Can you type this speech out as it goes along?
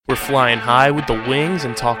We're flying high with the wings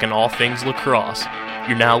and talking all things lacrosse.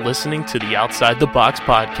 You're now listening to the Outside the Box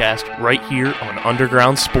podcast right here on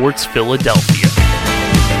Underground Sports Philadelphia.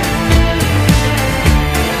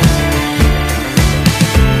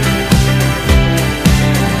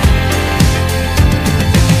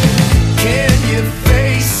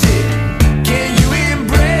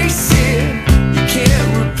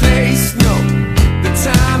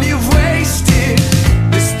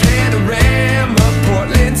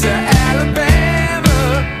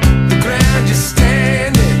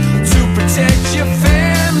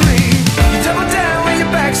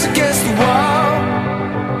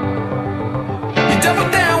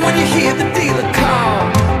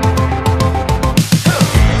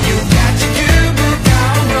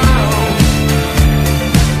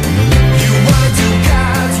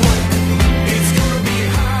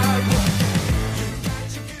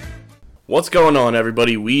 What's going on,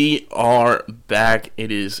 everybody? We are back.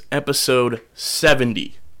 It is episode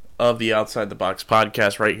 70 of the Outside the Box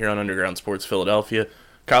podcast right here on Underground Sports Philadelphia.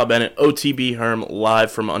 Kyle Bennett, OTB Herm,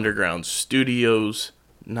 live from Underground Studios.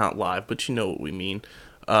 Not live, but you know what we mean.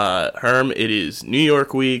 Herm, it is New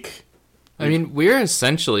York week. I mean, we're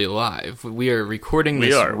essentially live. We are recording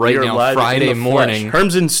this right now, Friday morning.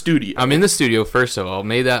 Herm's in studio. I'm in the studio, first of all.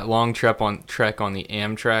 Made that long trek on the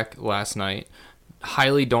Amtrak last night.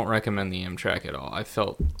 Highly don't recommend the Amtrak at all. I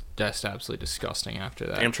felt just absolutely disgusting after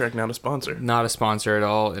that. Amtrak not a sponsor. Not a sponsor at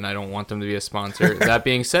all, and I don't want them to be a sponsor. That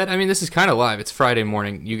being said, I mean, this is kind of live. It's Friday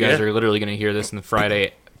morning. You guys are literally going to hear this in the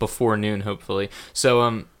Friday before noon, hopefully.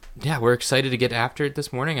 So, yeah, we're excited to get after it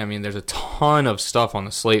this morning. I mean, there's a ton of stuff on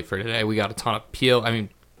the slate for today. We got a ton of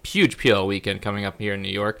huge PL weekend coming up here in New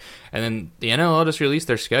York. And then the NLL just released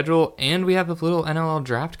their schedule, and we have a little NLL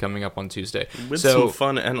draft coming up on Tuesday. With some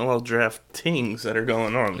fun NLL draft things that are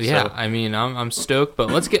going on. Yeah, so. I mean, I'm stoked, but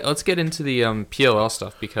let's get into the PLL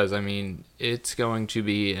stuff because, I mean, it's going to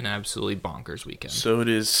be an absolutely bonkers weekend. So it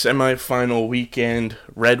is semifinal weekend,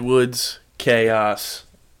 Redwoods, Chaos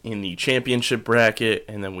in the championship bracket,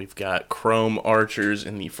 and then we've got Chrome Archers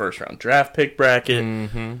in the first-round draft pick bracket.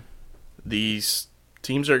 Mm-hmm. These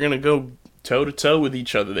teams are going to go toe-to-toe with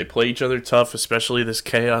each other. They play each other tough, especially this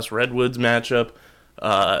Chaos Redwoods matchup.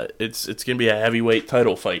 It's going to be a heavyweight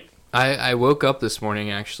title fight. I woke up this morning,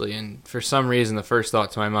 actually, and for some reason the first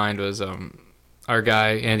thought to my mind was our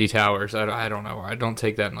guy, Andy Towers. I don't know. I don't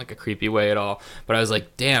take that in like a creepy way at all. But I was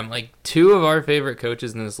like, damn, like two of our favorite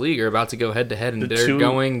coaches in this league are about to go head-to-head, and they're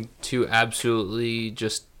going to absolutely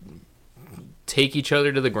just take each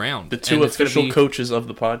other to the ground. The two official coaches of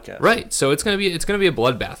the podcast. Right. So it's gonna be a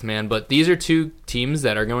bloodbath, man. But these are two teams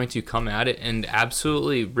that are going to come at it and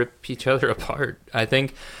absolutely rip each other apart. I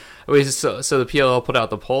think. So the PLL put out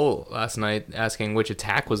the poll last night asking which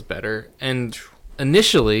attack was better, and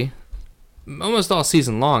initially, almost all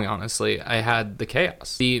season long, honestly, I had the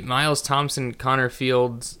Chaos. The Miles Thompson, Connor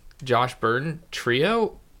Fields, Josh Burton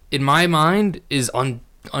trio, in my mind, is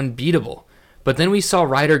unbeatable. But then we saw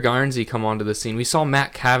Ryder Garnsey come onto the scene. We saw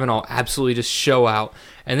Matt Cavanaugh absolutely just show out.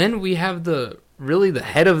 And then we have the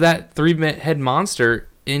head of that three-head monster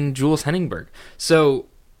in Jules Henningberg. So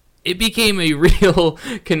it became a real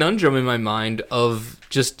conundrum in my mind of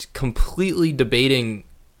just completely debating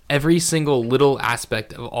every single little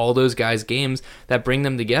aspect of all those guys' games that bring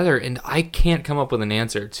them together, and I can't come up with an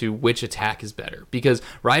answer to which attack is better. Because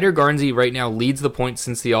Ryder Garnsey right now leads the points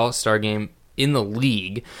since the All-Star game in the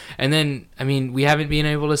league. And then, I mean, we haven't been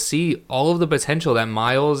able to see all of the potential that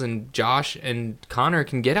Miles and Josh and Connor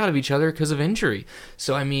can get out of each other because of injury.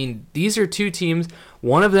 So, I mean, these are two teams.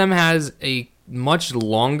 One of them has a much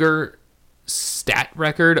longer stat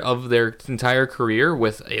record of their entire career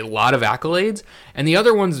with a lot of accolades, and the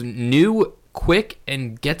other one's new, quick,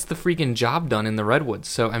 and gets the freaking job done in the Redwoods.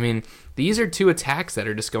 So, I mean, these are two attacks that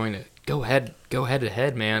are just going to go head to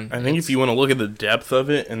head, man. I think if you want to look at the depth of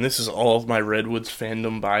it, and this is all of my Redwoods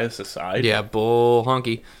fandom bias aside. Yeah, bull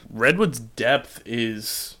honky. Redwoods' depth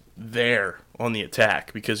is there on the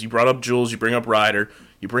attack because you brought up Jules, you bring up Ryder,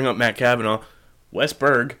 you bring up Matt Cavanaugh. Wes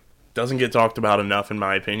Berg doesn't get talked about enough, in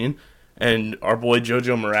my opinion. And our boy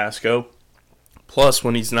JoJo Marasco, plus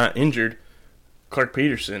when he's not injured, Clark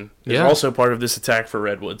Peterson is also part of this attack for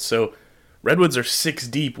Redwoods. So Redwoods are six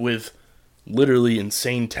deep with literally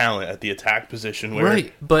insane talent at the attack position. Where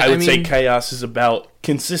I would say Chaos is about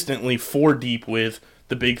consistently four deep with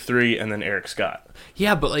the big three and then Eric Scott.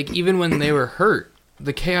 Yeah, but like even when they were hurt,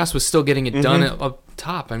 the Chaos was still getting it done up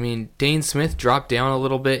top. I mean, Dane Smith dropped down a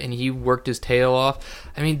little bit and he worked his tail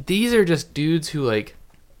off. I mean, these are just dudes who like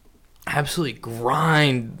absolutely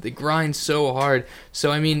grind. They grind so hard.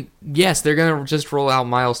 So, I mean, yes, they're going to just roll out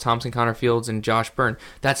Miles Thompson, Connor Fields, and Josh Byrne.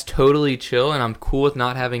 That's totally chill, and I'm cool with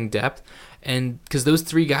not having depth. And because those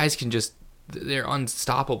three guys can just, they're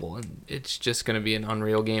unstoppable, and it's just going to be an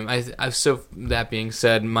unreal game. So, that being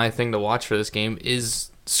said, my thing to watch for this game is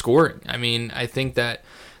scoring. I mean, I think that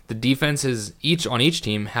the defenses on each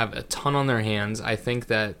team have a ton on their hands. I think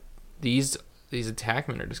that these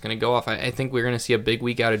attackmen are just going to go off. I think we're going to see a big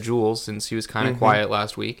week out of Jules since he was kind of quiet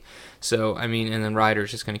last week. So, I mean, and then Ryder's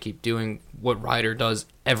just going to keep doing what Ryder does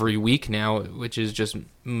every week now, which is just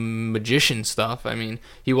magician stuff. I mean,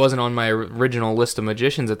 he wasn't on my original list of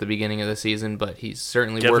magicians at the beginning of the season, but he's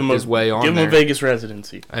certainly worked his way on there. Give him a Vegas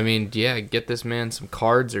residency. I mean, yeah, get this man some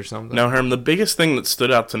cards or something. Now, Herm, the biggest thing that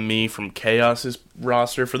stood out to me from Chaos's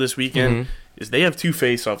roster for this weekend is they have 2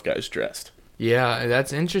 face-off guys dressed. Yeah,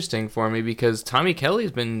 that's interesting for me because Tommy Kelly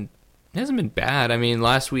hasn't been bad. I mean,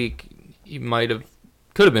 last week he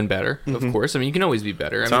could have been better, of course. I mean, you can always be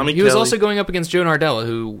better. I mean, he was also going up against Joe Nardella,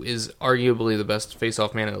 who is arguably the best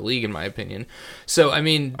face-off man in the league, in my opinion. So, I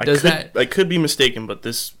mean, I could be mistaken, but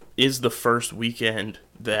this is the first weekend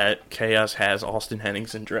that Chaos has Austin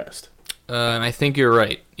Henningsen dressed. I think you're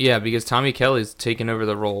right. Yeah, because Tommy Kelly's taken over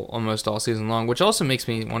the role almost all season long, which also makes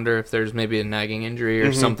me wonder if there's maybe a nagging injury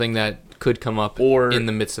or something that could come up in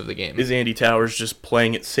the midst of the game. Is Andy Towers just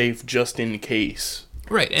playing it safe just in case?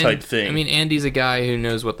 Right, and, type thing. I mean, Andy's a guy who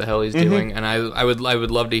knows what the hell he's doing, and I would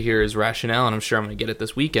love to hear his rationale, and I'm sure I'm going to get it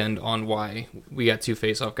this weekend on why we got 2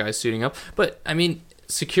 face-off guys suiting up. But, I mean,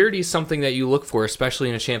 security is something that you look for, especially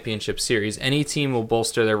in a championship series. Any team will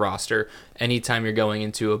bolster their roster anytime you're going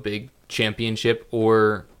into a big championship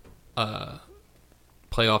or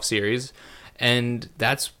playoff series, and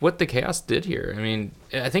that's what the Chaos did here. I mean,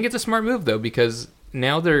 I think it's a smart move, though, because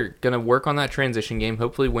now they're going to work on that transition game,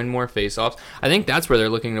 hopefully win more face-offs. I think that's where they're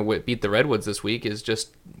looking to beat the Redwoods this week, is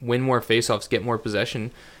just win more face-offs, get more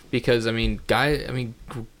possession, because, I mean,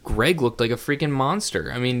 Greg looked like a freaking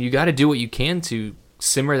monster. I mean, you got to do what you can to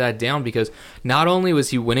simmer that down, because not only was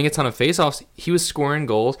he winning a ton of faceoffs, he was scoring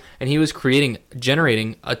goals, and he was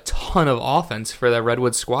generating a ton of offense for that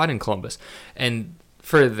Redwood squad in Columbus. And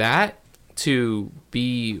for that to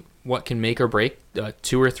be what can make or break a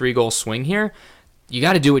 2 or 3 goal swing here, you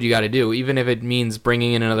got to do what you got to do, even if it means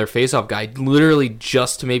bringing in another faceoff guy, literally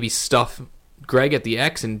just to maybe stuff Greg at the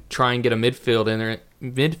X and try and get a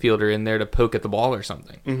midfielder in there to poke at the ball or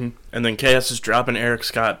something. And then Chaos is dropping Eric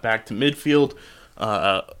Scott back to midfield,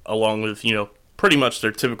 along with, pretty much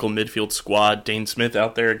their typical midfield squad. Dane Smith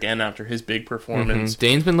out there again after his big performance.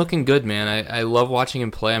 Dane's been looking good, man. I love watching him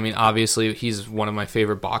play. I mean, obviously, he's one of my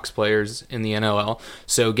favorite box players in the NLL,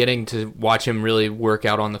 so getting to watch him really work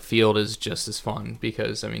out on the field is just as fun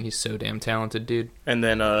because, I mean, he's so damn talented, dude. And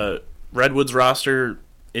then Redwood's roster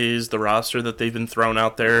is the roster that they've been throwing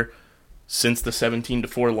out there since the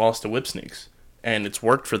 17-4 loss to Whipsnakes, and it's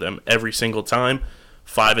worked for them every single time.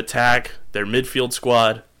 5 attack, their midfield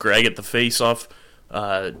squad, Greg at the face-off,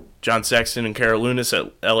 John Sexton and Karolounis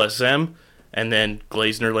at LSM, and then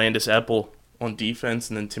Glazner, Landis, Eppel on defense,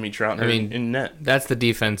 and then Timmy Troutner in net. That's the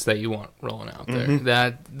defense that you want rolling out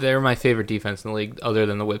there. They're my favorite defense in the league, other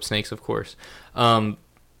than the Whipsnakes, of course.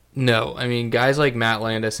 No, I mean, guys like Matt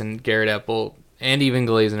Landis and Garrett Eppel, and even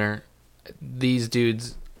Glazner, these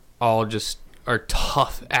dudes all just are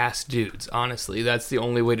tough-ass dudes, honestly. That's the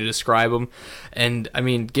only way to describe them. And, I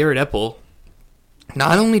mean, Garrett Eppel,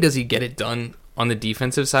 not only does he get it done on the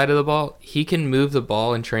defensive side of the ball, he can move the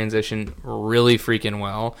ball in transition really freaking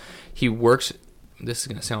well. He works, this is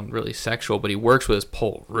going to sound really sexual, but he works with his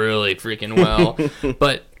pole really freaking well.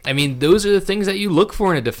 But, I mean, those are the things that you look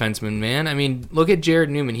for in a defenseman, man. I mean, look at Jared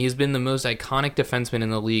Newman. He's been the most iconic defenseman in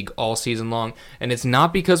the league all season long, and it's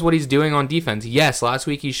not because what he's doing on defense. Yes, last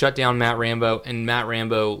week he shut down Matt Rambo, and Matt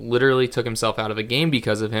Rambo literally took himself out of a game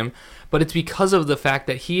because of him, but it's because of the fact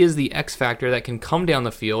that he is the X factor that can come down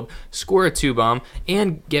the field, score a 2-bomb,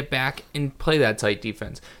 and get back and play that tight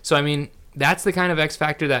defense. So, I mean, that's the kind of X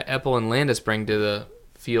factor that Eppel and Landis bring to the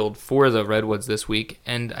field for the Redwoods this week.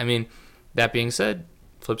 And, I mean, that being said,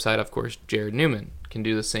 flip side, of course, Jared Newman can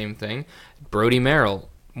do the same thing. Brody Merrill,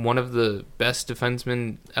 one of the best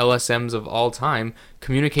defensemen LSMs of all time,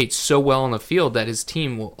 communicates so well on the field that his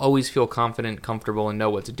team will always feel confident, comfortable, and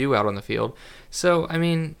know what to do out on the field. So, I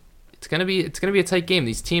mean, it's gonna be a tight game.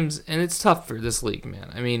 These teams, and it's tough for this league,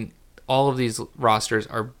 man. I mean, all of these rosters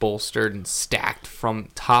are bolstered and stacked from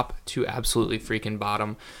top to absolutely freaking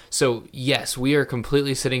bottom. So, yes, we are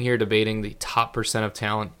completely sitting here debating the top % of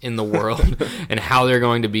talent in the world and how they're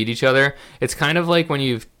going to beat each other. It's kind of like when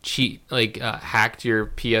you've hacked your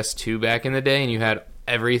PS2 back in the day and you had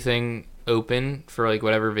everything open for like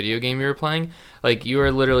whatever video game you were playing. Like you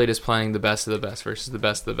are literally just playing the best of the best versus the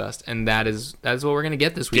best of the best, and that is what we're gonna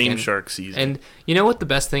get this weekend. Game Shark season. And you know what the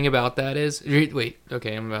best thing about that is? Wait,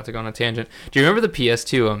 okay, I'm about to go on a tangent. Do you remember the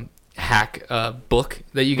PS2 hack book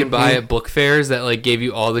that you could buy at book fairs that like gave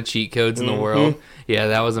you all the cheat codes in the world? Yeah,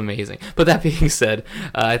 that was amazing. But that being said,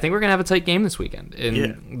 I think we're gonna have a tight game this weekend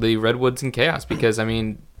in the Redwoods and Chaos because I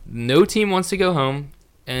mean, no team wants to go home.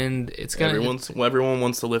 And it's gonna. Everyone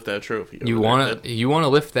wants to lift that trophy. You want to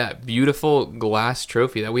lift that beautiful glass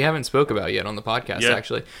trophy that we haven't spoke about yet on the podcast. Yeah.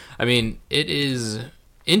 Actually, I mean, it is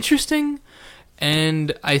interesting,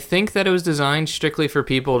 and I think that it was designed strictly for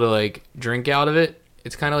people to like drink out of it.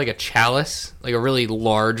 It's kind of like a chalice, like a really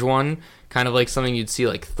large one, kind of like something you'd see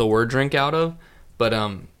like Thor drink out of. But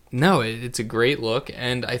no, it's a great look,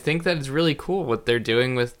 and I think that it's really cool what they're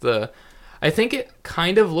doing with the. I think it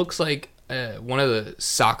kind of looks like. One of the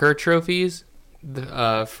soccer trophies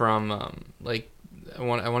from like I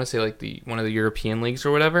want to say like one of the European leagues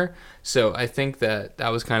or whatever. So I think that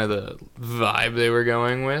was kind of the vibe they were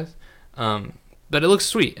going with. But it looks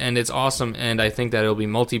sweet and it's awesome, and I think that it'll be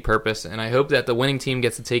multi-purpose, and I hope that the winning team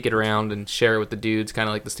gets to take it around and share it with the dudes, kind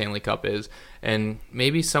of like the Stanley Cup is, and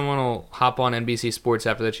maybe someone will hop on NBC Sports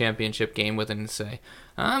after the championship game with it and say,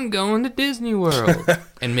 I'm going to Disney World,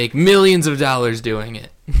 and make millions of dollars doing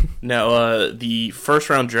it. Now, the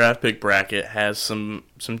first-round draft pick bracket has some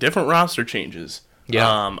different roster changes. Yeah.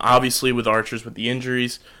 Obviously, with Archers with the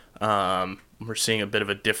injuries, we're seeing a bit of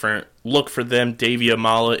a different look for them. Davey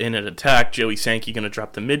Amala in at attack. Joey Sankey going to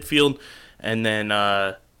drop the midfield. And then,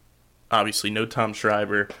 obviously, no Tom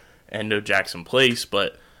Schreiber and no Jackson Place.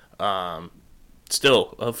 But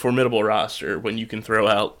still, a formidable roster when you can throw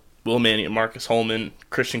out Will Manny and Marcus Holman,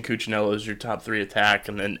 Christian Cuccinello as your top three attack,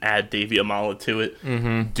 and then add Davey Amala to it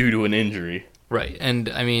due to an injury. Right. And,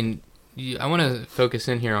 I mean, I want to focus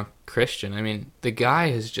in here on Christian. I mean, the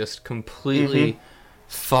guy has just completely...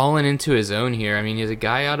 fallen into his own here. I mean, he's a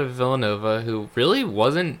guy out of Villanova who really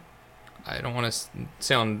wasn't, I don't want to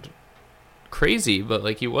sound crazy, but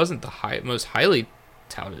like he wasn't the most highly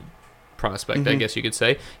touted prospect, I guess you could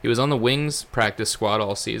say. He was on the Wings practice squad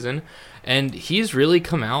all season, and he's really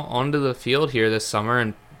come out onto the field here this summer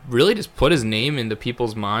and really just put his name into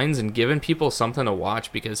people's minds and given people something to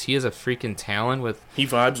watch because he is a freaking talent with... He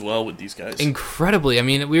vibes well with these guys. Incredibly. I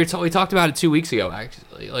mean, we talked about it 2 weeks ago,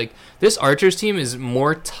 actually. Like, this Archers team is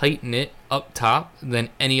more tight-knit up top than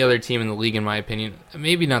any other team in the league, in my opinion.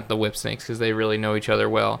 Maybe not the Whipsnakes because they really know each other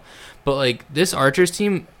well. But, like, this Archers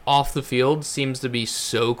team off the field seems to be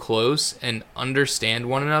so close and understand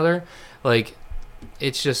one another. Like...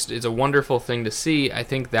 It's a wonderful thing to see. I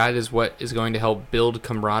think that is what is going to help build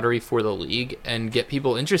camaraderie for the league and get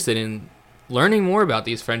people interested in learning more about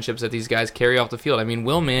these friendships that these guys carry off the field. I mean,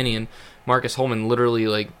 Will Manny and Marcus Holman literally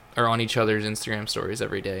like are on each other's Instagram stories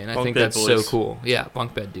every day, and I think that's so cool. Yeah,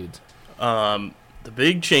 bunk bed dudes. The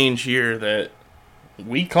big change here that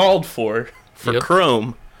we called for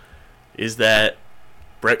Chrome is that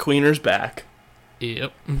Brett Queener's back.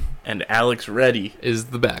 Yep. And Alex Reddy is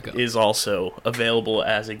the backup. Is also available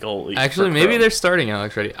as a goalie. Actually, maybe they're starting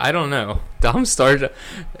Alex Reddy. I don't know. Dom Starge.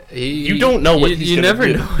 You don't know what he's going to do. You never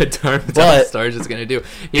know what Dom Starge is going to do.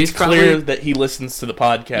 It's clear that he listens to the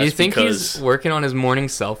podcast. You think he's working on his morning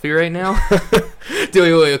selfie right now?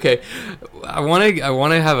 Wait, okay. I want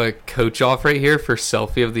to have a coach off right here for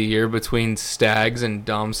selfie of the year between Stags and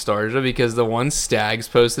Dom Starja, because the one Stags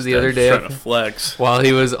posted the other day trying to flex while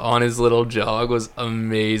he was on his little jog was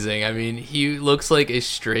amazing. I mean, he looks like a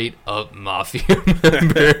straight up mafia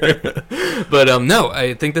member. But no,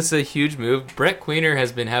 I think this is a huge move. Brett Queener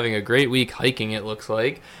has been having a great week hiking, it looks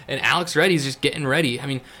like, and Alex Reddy's just getting ready. I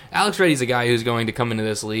mean, Alex Reddy's a guy who's going to come into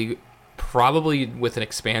this league probably with an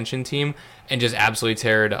expansion team and just absolutely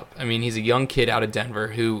tear it up. I mean, he's a young kid out of Denver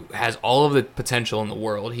who has all of the potential in the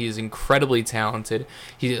world. He is incredibly talented.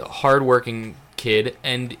 He's a hardworking kid,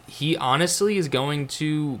 and he honestly is going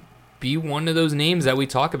to be one of those names that we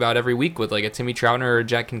talk about every week with like a Timmy Troutner or a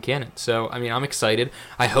Jack Kincannon. So, I mean, I'm excited.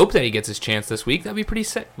 I hope that he gets his chance this week. That'd be pretty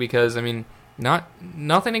sick because, I mean,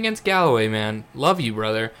 nothing against Galloway, man. Love you,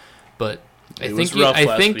 brother. But I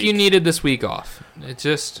think you needed this week off. It's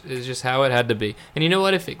just how it had to be. And you know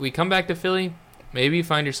what? If we come back to Philly, maybe you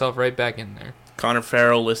find yourself right back in there. Connor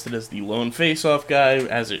Farrell listed as the lone face-off guy,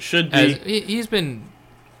 as it should be. He's been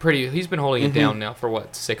He's been holding it down now for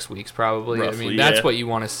what, 6 weeks probably. Roughly, I mean, that's yeah. what you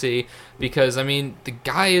want to see because I mean, the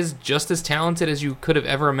guy is just as talented as you could have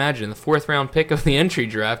ever imagined. The 4th round pick of the entry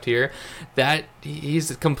draft here, that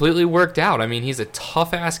he's completely worked out. I mean, he's a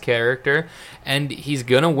tough ass character, and he's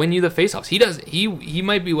gonna win you the faceoffs. He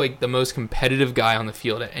might be like the most competitive guy on the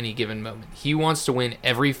field at any given moment. He wants to win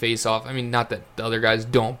every faceoff. I mean, not that the other guys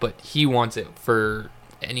don't, but he wants it for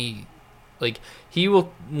any. Like, he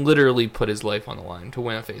will literally put his life on the line to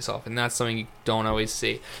win a face-off, and that's something you don't always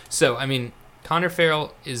see. So, I mean, Connor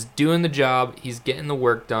Farrell is doing the job. He's getting the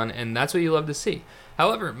work done, and that's what you love to see.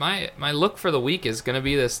 However, my look for the week is going to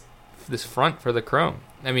be this front for the Chrome.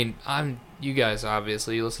 I mean, you guys,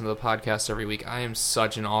 obviously, you listen to the podcast every week. I am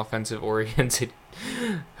such an offensive-oriented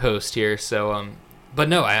host here, so, but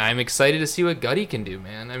no, I'm excited to see what Gutty can do,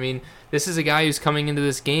 man. I mean, this is a guy who's coming into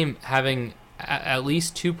this game having at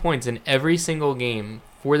least 2 points in every single game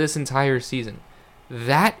for this entire season.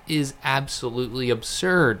 That is absolutely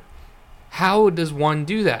absurd. How does one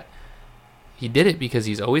do that? He did it because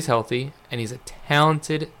he's always healthy and he's a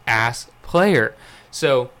talented ass player.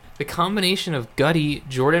 So the combination of Gutty,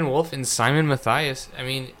 Jordan Wolf, and Simon Matthias, I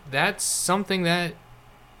mean, that's something that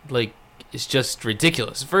like is just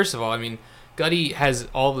ridiculous. First of all, I mean, Gutty has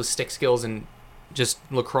all the stick skills and just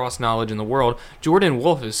lacrosse knowledge in the world. Jordan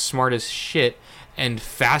Wolf is smart as shit and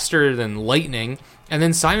faster than lightning. And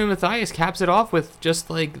then Simon Matthias caps it off with just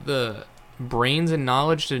like the brains and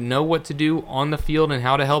knowledge to know what to do on the field and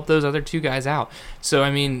how to help those other 2 guys out. So,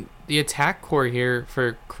 I mean, the attack core here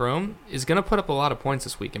for Chrome is going to put up a lot of points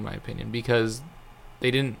this week, in my opinion, because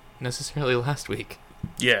they didn't necessarily last week.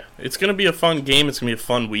 Yeah, it's going to be a fun game. It's going to be a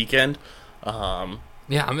fun weekend.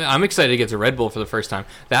 Yeah, I'm excited to get to Red Bull for the first time.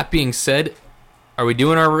 That being said, are we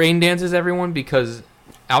doing our rain dances, everyone? Because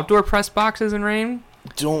outdoor press boxes and rain?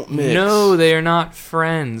 Don't mix. No, they are not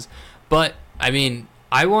friends. But, I mean,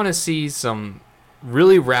 I want to see some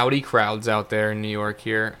really rowdy crowds out there in New York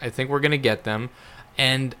here. I think we're going to get them.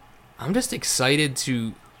 And I'm just excited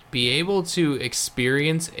to be able to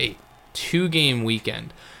experience a 2-game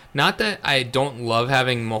weekend. Not that I don't love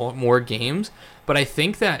having more games, but I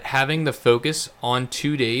think that having the focus on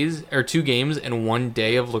 2 days or 2 games and 1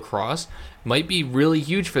 day of lacrosse might be really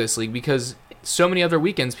huge for this league because so many other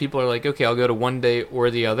weekends people are like, okay, I'll go to 1 day or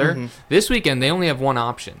the other. Mm-hmm. This weekend they only have one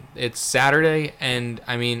option. It's Saturday, and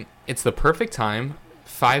I mean, it's the perfect time,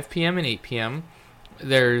 5 p.m. and 8 p.m.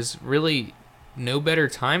 There's really no better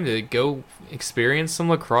time to go experience some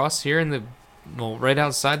lacrosse here in right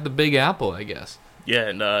outside the Big Apple, I guess. Yeah,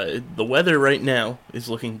 and the weather right now is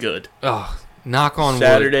looking good. Oh, knock on wood.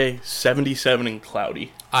 Saturday, 77 and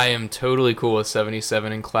cloudy. I am totally cool with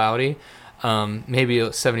 77 and cloudy. Maybe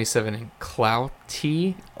a 77 and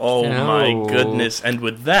clouty. Oh my goodness! And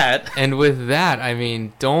with that, I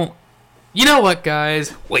mean, don't. You know what,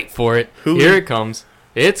 guys? Wait for it. Here it comes.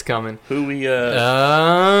 It's coming.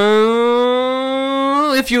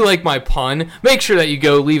 If you like my pun, make sure that you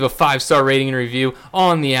go leave a 5-star rating and review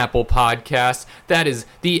on the Apple Podcast. That is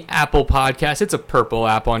the Apple Podcast. It's a purple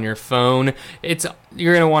app on your phone.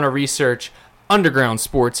 You're gonna want to research Underground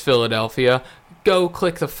Sports Philadelphia. Go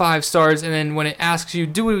click the 5 stars, and then when it asks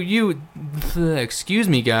you, excuse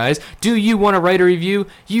me, guys, do you want to write a review?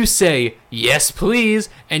 You say, yes, please,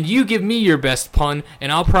 and you give me your best pun,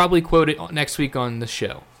 and I'll probably quote it next week on the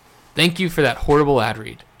show. Thank you for that horrible ad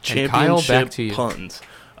read. And Kyle, back to you. Puns.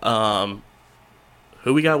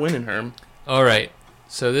 Who we got winning, Herm? All right.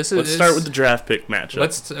 So let's start with the draft pick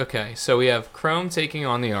matchup. Okay, so we have Chrome taking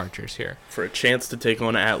on the Archers here. For a chance to take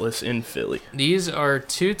on Atlas in Philly. These are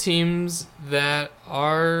 2 teams that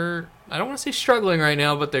are, I don't want to say struggling right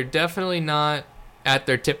now, but they're definitely not at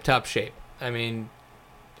their tip-top shape. I mean,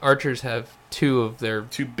 Archers have 2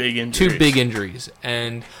 big injuries.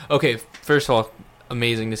 And, okay, first of all,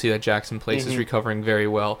 amazing to see that Jackson Place is recovering very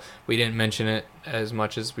well. We didn't mention it as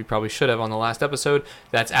much as we probably should have on the last episode.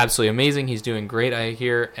 That's absolutely amazing. He's doing great, I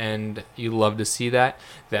hear, and you love to see that.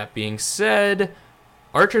 That being said,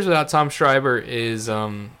 Archers without Tom Schreiber is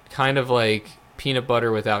kind of like peanut butter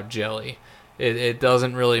without jelly. It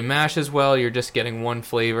doesn't really mash as well. You're just getting one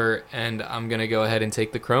flavor, and I'm going to go ahead and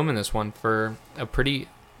take the Chrome in this one for a pretty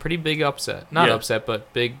big upset. Not upset,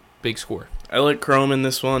 but big score. I like Chrome in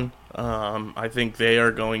this one. I think they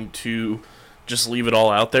are going to just leave it all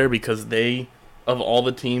out there because they, of all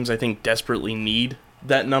the teams, I think desperately need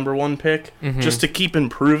that number 1 pick just to keep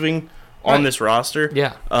improving on this roster.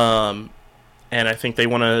 Yeah. And I think they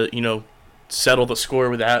want to, settle the score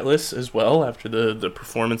with Atlas as well after the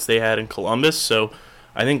performance they had in Columbus. So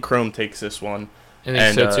I think Chrome takes this one. I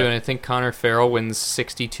think so too, and I think Connor Farrell wins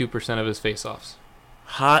 62% of his faceoffs.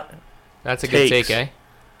 Hot. That's a good take, eh?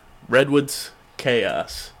 Redwoods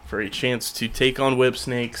Chaos for a chance to take on Whip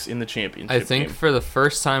Snakes in the championship I think game. for the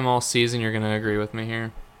first time all season, you're going to agree with me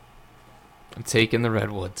here. I'm taking the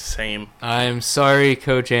Redwoods. Same. I'm sorry,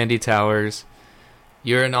 Coach Andy Towers.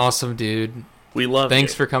 You're an awesome dude. We love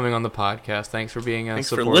Thanks you. for coming on the podcast. Thanks for being a Thanks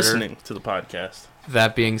supporter. for listening to the podcast.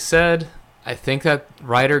 That being said, I think that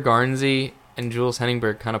Ryder Garnsey and Jules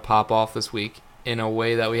Henningberg kind of pop off this week in a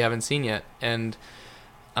way that we haven't seen yet. And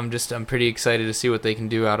I'm pretty excited to see what they can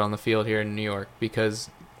do out on the field here in New York, because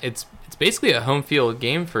it's basically a home field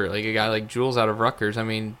game for like a guy like Jules out of Rutgers. I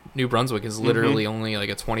mean, New Brunswick is literally only like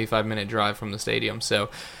a 25-minute drive from the stadium. So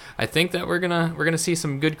I think that we're gonna see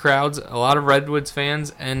some good crowds, a lot of Redwoods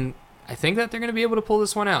fans, and I think that they're gonna be able to pull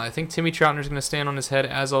this one out. I think Timmy Troutner's gonna stand on his head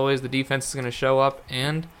as always. The defense is gonna show up,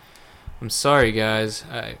 and I'm sorry guys,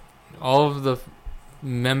 all of the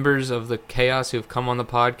members of the Chaos who have come on the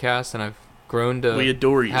podcast, and I've grown to We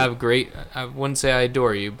adore you. have great. I wouldn't say I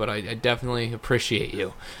adore you, but I definitely appreciate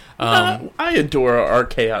you. I adore our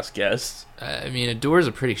Chaos guests. I mean, adore is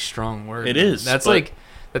a pretty strong word. It is, That's but-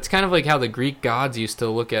 that's kind of like how the Greek gods used to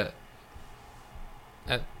look at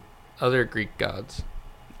other Greek gods.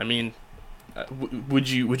 I mean, would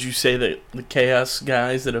you say that the Chaos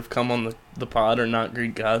guys that have come on the pod are not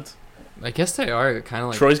Greek gods? I guess they are kind of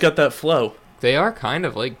like Troy's got that flow. they are kind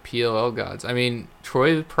of like PLL gods. I mean,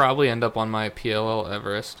 Troy would probably end up on my PLL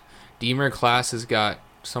Everest. Deemer Class has got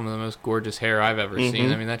some of the most gorgeous hair I've ever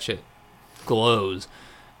seen. I mean, that shit glows.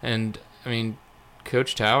 And I mean,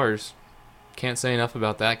 Coach Towers, can't say enough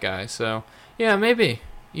about that guy. So yeah, maybe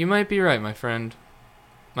you might be right, my friend.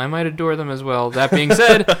 I might adore them as well. That being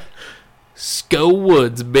said, Sco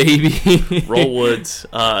Woods, baby. Roll Woods.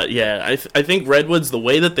 Yeah, I think Redwoods, the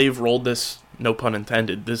way that they've rolled this, no pun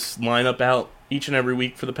intended, this lineup out each and every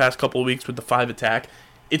week for the past couple of weeks with the 5 attack,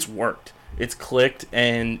 it's worked. It's clicked,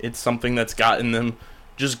 and it's something that's gotten them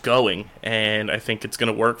just going. And I think it's going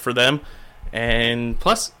to work for them. And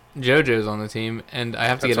Plus, JoJo's on the team, and I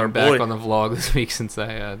have to That's get our him back boy. on the vlog this week since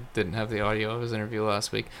I didn't have the audio of his interview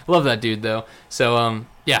last week. Love that dude, though. So,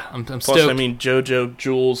 yeah, I'm plus, stoked. I mean, JoJo,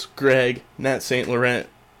 Jules, Greg, Nat St. Laurent,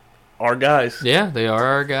 our guys. Yeah, they are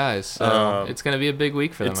our guys. So it's going to be a big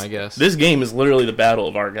week for them, It's- I guess. This game is literally the battle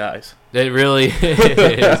of our guys. It really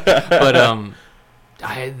is. But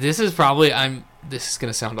this is probably this is going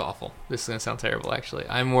to sound awful. This is going to sound terrible, actually.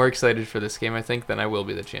 I'm more excited for this game, I think, than I will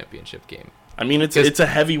be the championship game. I mean, it's a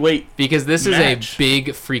heavyweight. Because this is Match. a big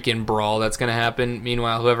freaking brawl that's going to happen.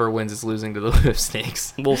 Meanwhile, whoever wins is losing to the Whip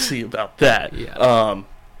Snakes. We'll see about that. Yeah.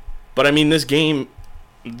 But I mean, this game,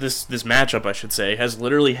 this matchup, I should say, has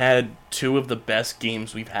literally had 2 of the best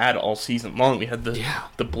games we've had all season long. We had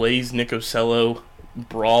the Blaze Nicosello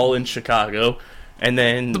brawl in Chicago, and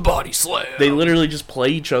then The body slam. they literally just play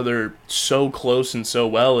each other so close and so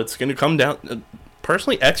well. It's going to come down.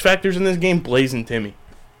 Personally, X factors in this game: Blaze and Timmy.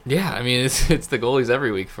 Yeah, I mean, it's the goalies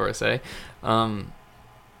every week for us, eh?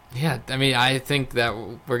 Yeah, I mean, I think that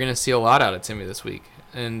we're going to see a lot out of Timmy this week.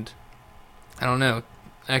 And I don't know.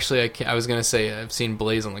 Actually, I was going to say I've seen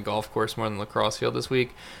Blaze on the golf course more than the lacrosse field this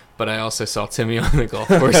week, but I also saw Timmy on the golf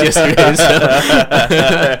course yesterday.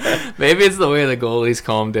 So maybe it's the way the goalies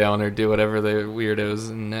calm down or do whatever the weirdos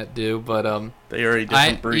in net do. But They are a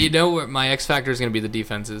different breed. you know what my X factor is going to be the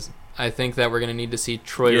defenses. I think that we're going to need to see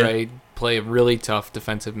Troy Ray play a really tough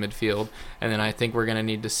defensive midfield, and then I think we're going to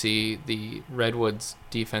need to see the Redwoods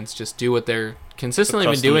defense just do what they're consistently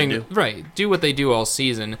been Accustomed doing. to do. Right, do what they do all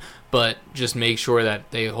season, but just make sure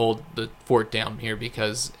that they hold the fort down here,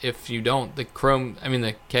 because if you don't, the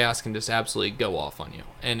Chaos can just absolutely go off on you,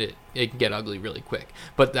 and it can get ugly really quick.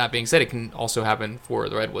 But that being said, it can also happen for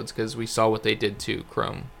the Redwoods, because we saw what they did to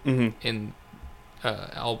Chrome in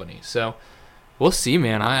Albany. So we'll see,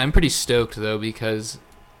 man. I'm pretty stoked though, because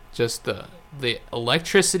just the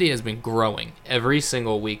electricity has been growing every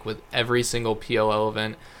single week with every single PLL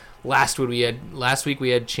event. Last week we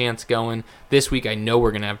had Chance going. This week I know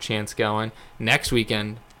we're gonna have Chance going. Next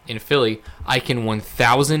weekend in Philly, I can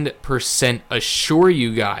 1000% assure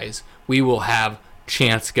you guys we will have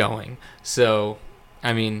Chance going. So,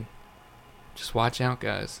 I mean, just watch out,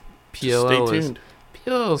 guys. Stay tuned.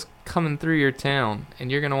 PLL's coming through your town,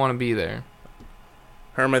 and you're gonna want to be there.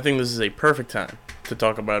 Herm, I think this is a perfect time to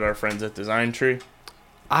talk about our friends at Design Tree.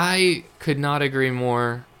 I could not agree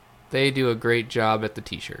more. They do a great job at the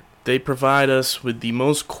t-shirt. They provide us with the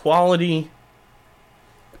most quality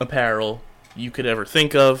apparel you could ever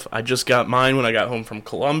think of. I just got mine when I got home from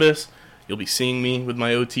Columbus. You'll be seeing me with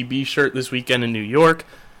my OTB shirt this weekend in New York.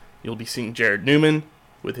 You'll be seeing Jared Newman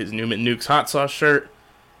with his Newman Nukes hot sauce shirt.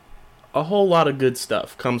 A whole lot of good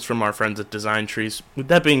stuff comes from our friends at Design Trees. With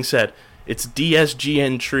that being said, It's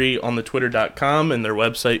DSGNtree on the twitter.com, and their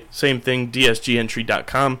website, same thing,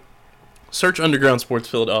 DSGNtree.com. Search Underground Sports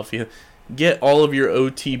Philadelphia. Get all of your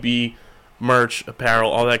OTB merch, apparel,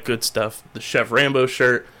 all that good stuff. The Chef Rambo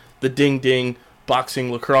shirt, the Ding Ding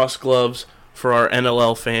boxing lacrosse gloves for our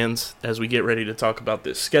NLL fans as we get ready to talk about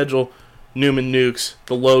this schedule. Newman Nukes,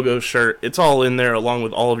 the logo shirt. It's all in there along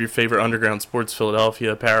with all of your favorite Underground Sports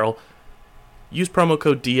Philadelphia apparel. Use promo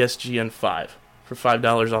code DSGN5 for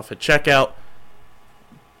 $5 off at checkout.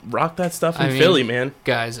 Rock that stuff in Philly, man.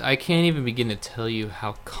 Guys, I can't even begin to tell you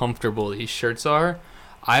how comfortable these shirts are.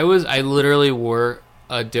 I literally wore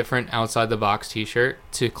a different outside the box t-shirt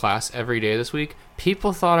to class every day this week.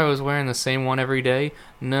 People thought I was wearing the same one every day.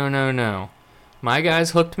 No. My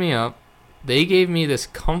guys hooked me up. They gave me this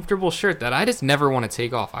comfortable shirt that I just never want to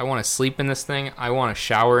take off. I want to sleep in this thing. I want to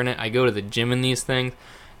shower in it. I go to the gym in these things.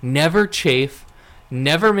 Never chafe.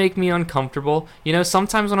 Never make me uncomfortable. You know,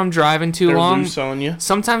 sometimes when I'm driving too long, loose on you.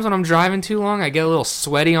 Sometimes when I'm driving too long, I get a little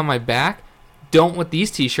sweaty on my back. Don't with these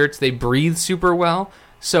t-shirts. They breathe super well.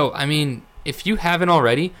 So, I mean, if you haven't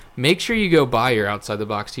already, make sure you go buy your outside the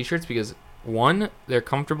box t-shirts because 1, they're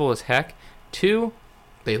comfortable as heck. 2,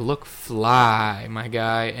 they look fly, my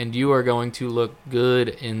guy, and you are going to look good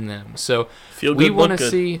in them. So Feel good, we want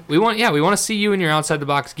to see you in your outside the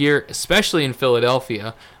box gear, especially in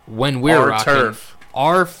Philadelphia when we're our rocking turf.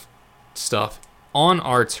 our stuff on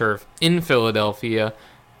our turf in Philadelphia.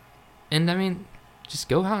 And I mean, just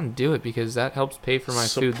go out and do it because that helps pay for my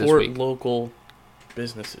food this week. Support local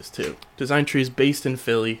businesses too. Design Tree is based in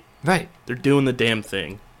Philly. Right. They're doing the damn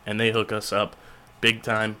thing, and they hook us up big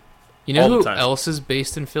time. You know who else is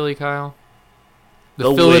based in Philly, Kyle?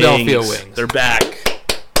 The Philadelphia Wings. They're back.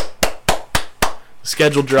 The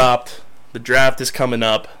schedule dropped. The draft is coming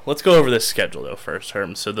up. Let's go over this schedule, though, first,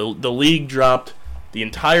 Herm. So the league dropped the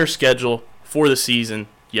entire schedule for the season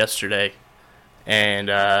yesterday. And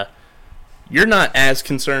you're not as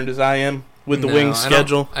concerned as I am with the Wings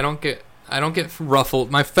schedule. I don't get ruffled.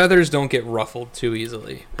 My feathers don't get ruffled too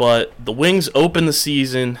easily. But the Wings open the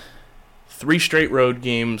season 3 straight road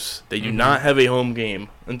games. They do not have a home game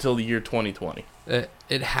until the year 2020.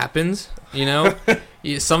 It happens, you know.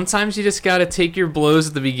 Sometimes you just got to take your blows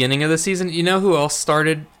at the beginning of the season. You know who else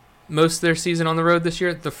started most of their season on the road this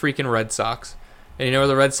year? The freaking Red Sox. And you know where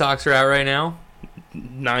the Red Sox are at right now?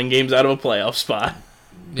 9 games out of a playoff spot.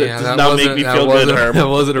 Yeah, that does not make me feel good, Herb. That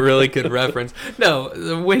wasn't a really good reference. No,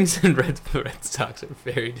 the Wings and Red Sox are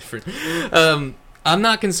very different. I'm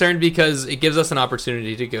not concerned because it gives us an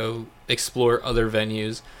opportunity to go explore other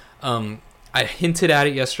venues. I hinted at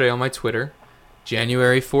it yesterday on my Twitter.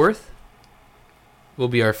 January 4th will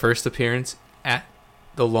be our first appearance at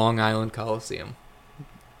the Long Island Coliseum.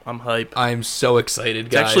 I'm hype. I'm so excited,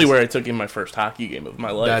 guys. It's actually where I took in my first hockey game of my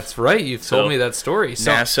life. That's right. You've told me that story.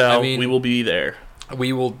 So, Nassau, we will be there.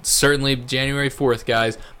 We will certainly, January 4th,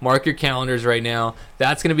 guys. Mark your calendars right now.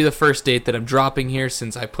 That's going to be the first date that I'm dropping here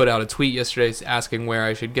since I put out a tweet yesterday asking where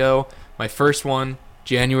I should go. My first one,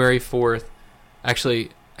 January 4th. Actually,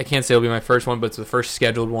 I can't say it'll be my first one, but it's the first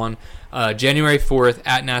scheduled one. January 4th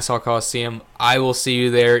at Nassau Coliseum. I will see you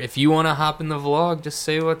there. If you want to hop in the vlog, just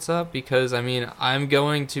say what's up because, I mean, I'm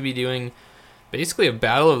going to be doing basically a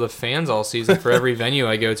battle of the fans all season for every venue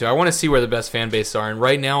I go to. I want to see where the best fan bases are. And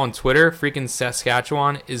right now on Twitter, freaking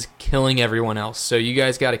Saskatchewan is killing everyone else. So you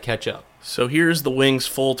guys got to catch up. So here's the Wings'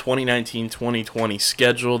 full 2019-2020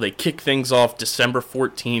 schedule. They kick things off December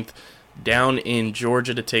 14th down in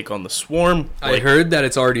Georgia to take on the Swarm. I heard that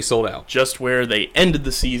it's already sold out. Just where they ended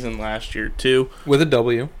the season last year, too. With a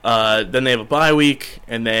W. Then they have a bye week,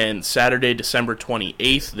 and then Saturday, December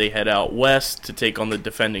 28th, they head out west to take on the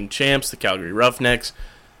defending champs, the Calgary Roughnecks.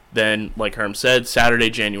 Then, like Herm said, Saturday,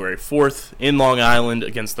 January 4th, in Long Island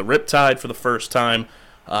against the Riptide for the first time.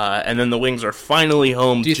 And then the Wings are finally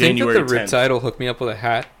home January 10th. Do you think that the Riptide will hook me up with a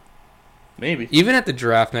hat? Maybe. Even at the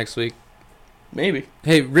draft next week? Maybe.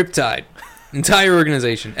 Hey, Riptide, entire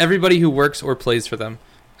organization, everybody who works or plays for them,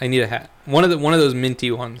 I need a hat. One of those minty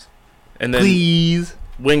ones. And then please.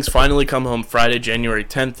 Wings finally come home Friday, January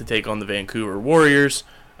 10th to take on the Vancouver Warriors.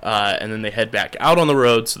 And then they head back out on the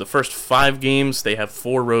road. So the first 5 games, they have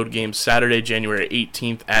 4 road games. Saturday, January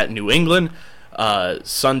 18th at New England.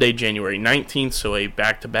 Sunday, January 19th, so a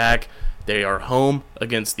back-to-back. They are home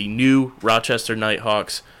against the new Rochester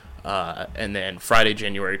Nighthawks. And then Friday,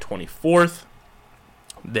 January 24th,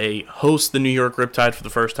 they host the New York Riptide for the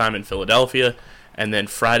first time in Philadelphia. And then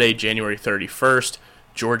Friday, January 31st,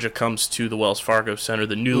 Georgia comes to the Wells Fargo Center,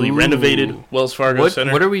 the newly renovated Wells Fargo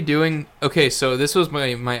Center. What are we doing? Okay, so this was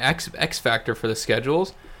my X factor for the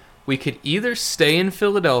schedules. We could either stay in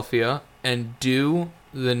Philadelphia and do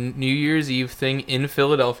the New Year's Eve thing in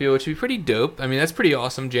Philadelphia, which would be pretty dope. I mean, that's pretty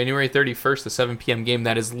awesome. January 31st, the 7 p.m. game.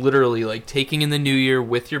 That is literally like taking in the new year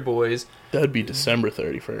with your boys. That would be December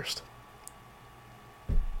 31st.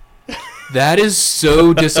 That is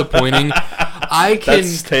so disappointing. That's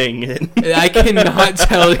staying in. I cannot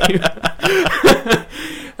tell you.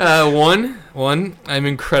 One, I'm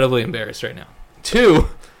incredibly embarrassed right now. Two,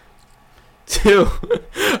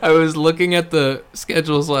 I was looking at the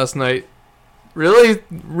schedules last night. Really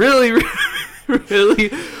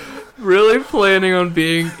planning on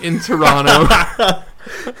being in Toronto.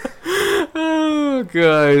 Oh,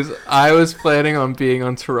 guys, I was planning on being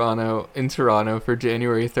in Toronto for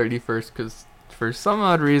January 31st because for some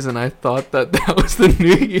odd reason I thought that was the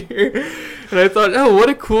new year, and I thought, oh, what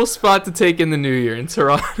a cool spot to take in the new year in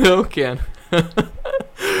Toronto, Canada.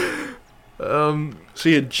 So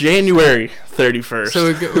yeah, January 31st.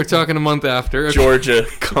 So we're talking a month after. Okay. Georgia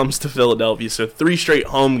comes to Philadelphia. So 3 straight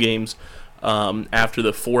home games after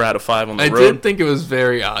the 4 out of 5 on the road. I did think it was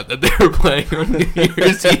very odd that they were playing on New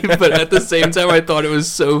Year's Eve, but at the same time, I thought it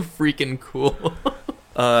was so freaking cool.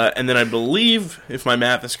 And then I believe, if my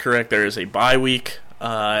math is correct, there is a bye week.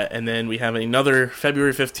 And then we have another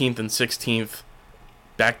February 15th and 16th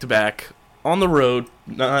back-to-back on the road.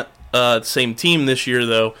 Not the same team this year,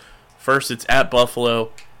 though. First, it's at Buffalo,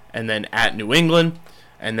 and then at New England.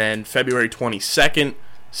 And then February 22nd,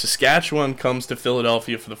 Saskatchewan comes to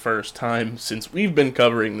Philadelphia for the first time since we've been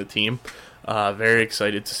covering the team. Very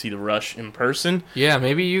excited to see the Rush in person. Yeah,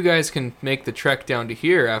 maybe you guys can make the trek down to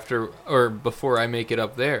here after or before I make it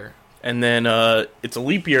up there. And then it's a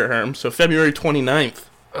leap year, Herm, so February 29th.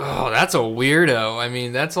 Oh, that's a weirdo. I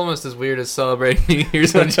mean, that's almost as weird as celebrating New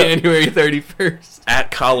Year's on January 31st. At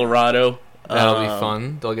Colorado. That'll be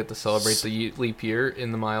fun. They'll get to celebrate the leap year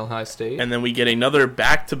in the Mile High State. And then we get another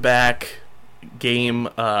back-to-back game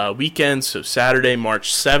weekend, so Saturday,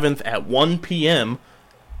 March 7th at 1 p.m.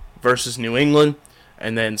 versus New England,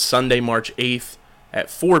 and then Sunday, March 8th at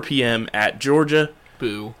 4 p.m. at Georgia.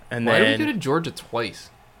 Boo. And Why then, did we go to Georgia twice?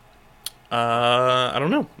 I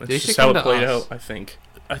don't know. That's They just should how come it to played us. out, I think.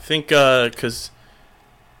 I think because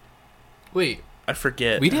Wait, I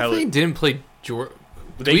forget we how definitely didn't play Georgia.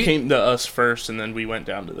 they came to us first, and then we went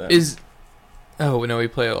down to them. Oh, no, we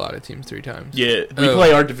play a lot of teams 3 times. Yeah, we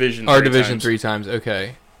play our division. Our 3 division times. 3 times.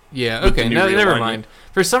 Okay. Yeah. With Okay. the new No, never realignment. mind.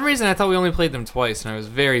 For some reason, I thought we only played them twice, and I was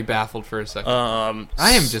very baffled for a second.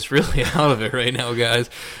 I am just really out of it right now, guys.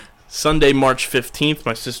 Sunday, March 15th,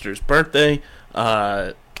 my sister's birthday.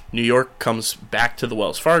 New York comes back to the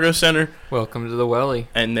Wells Fargo Center. Welcome to the Welly.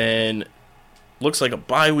 And then looks like a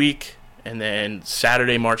bye week. And then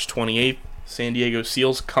Saturday, March 28th, San Diego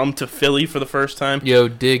Seals come to Philly for the first time. Yo,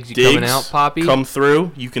 Diggs, you coming out, Poppy? Come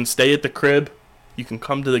through. You can stay at the crib. You can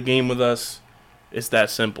come to the game with us. It's that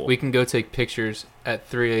simple. We can go take pictures at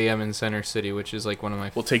 3 a.m. in Center City, which is like one of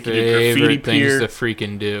my We'll take you to graffiti favorite pier. things to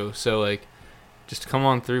freaking do. So, like, just come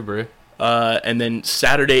on through, bro. And then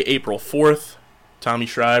Saturday, April 4th, Tommy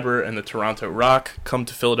Schreiber and the Toronto Rock come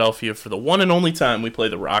to Philadelphia for the one and only time we play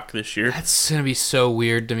the Rock this year. That's going to be so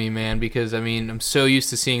weird to me, man, because, I mean, I'm so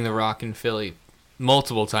used to seeing the Rock in Philly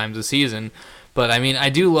multiple times a season. But, I mean,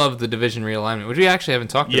 I do love the division realignment, which we actually haven't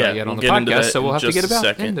talked about yet on the podcast, so we'll have to get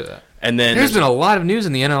into that. And then There's been a lot of news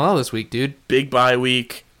in the NLL this week, dude. Big bye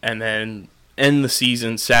week, and then end the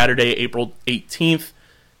season Saturday, April 18th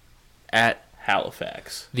at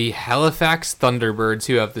Halifax. The Halifax Thunderbirds,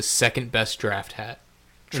 who have the second best draft hat,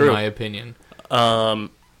 True. in my opinion. But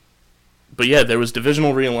yeah, there was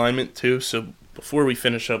divisional realignment too. So before we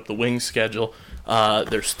finish up the Wings schedule,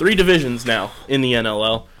 there's 3 divisions now in the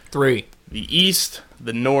NLL. 3. The East,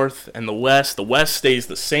 the North, and the West. The West stays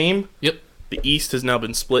the same. Yep. The East has now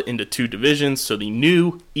been split into 2 divisions. So the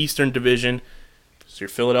new Eastern Division is your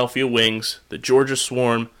Philadelphia Wings, the Georgia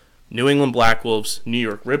Swarm, New England Black Wolves, New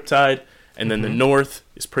York Riptide, and then the North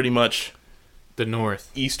is pretty much The North.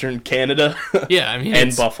 Eastern Canada. Yeah, I mean,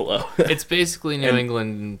 and Buffalo. It's basically New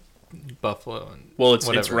England and Buffalo. And Well, it's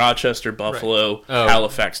whatever. Rochester, Buffalo, Right. Oh.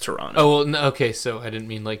 Halifax, Toronto. Oh, well, no, okay, so I didn't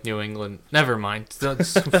mean like New England. Never mind.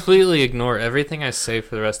 Just completely ignore everything I say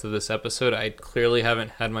for the rest of this episode. I clearly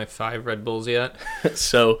haven't had my 5 Red Bulls yet.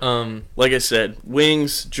 So, like I said,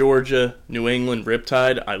 Wings, Georgia, New England,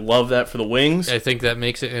 Riptide. I love that for the Wings. I think that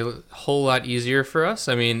makes it a whole lot easier for us.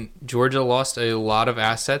 I mean, Georgia lost a lot of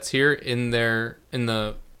assets here in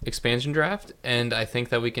the expansion draft, and I think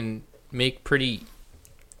that we can make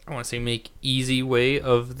easy way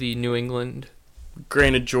of the New England.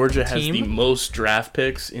 Granted, Georgia has Team? the most draft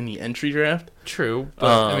picks in the entry draft. True,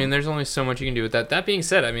 but I mean, there's only so much you can do with that. That being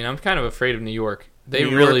said, I mean, I'm kind of afraid of New York. They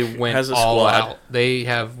New really York went has a all squad. out. They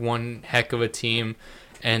have one heck of a team,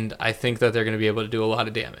 and I think that they're going to be able to do a lot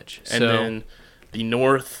of damage. And then the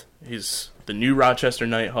North is the new Rochester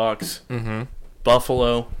Nighthawks,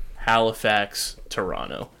 Buffalo, Halifax,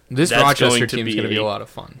 Toronto. This Rochester team is going to be a lot of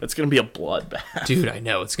fun. It's going to be a bloodbath. Dude, I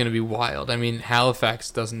know. It's going to be wild. I mean,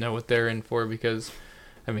 Halifax doesn't know what they're in for because,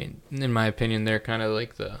 I mean, in my opinion, they're kind of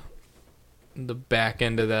like the back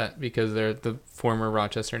end of that because they're the former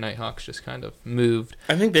Rochester Nighthawks just kind of moved.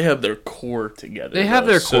 I think they have their core together. They have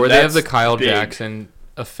their core. They have the Kyle Jackson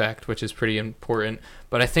effect, which is pretty important.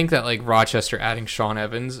 But I think that like Rochester adding Sean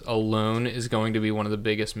Evans alone is going to be one of the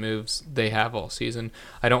biggest moves they have all season.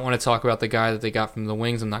 I don't want to talk about the guy that they got from the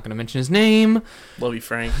Wings. I'm not going to mention his name. Love you,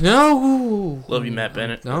 Frank. No. Love you, Matt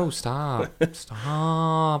Bennett. No, stop.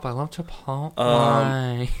 Stop. I love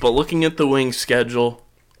Chipotle. But looking at the Wings schedule,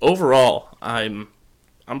 overall, I'm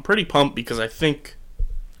pretty pumped because I think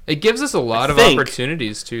it gives us a lot of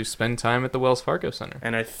opportunities to spend time at the Wells Fargo Center.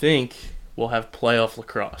 And I think we'll have playoff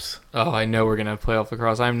lacrosse. Oh, I know we're going to have playoff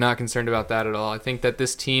lacrosse. I'm not concerned about that at all. I think that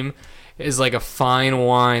this team is like a fine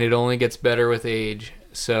wine. It only gets better with age.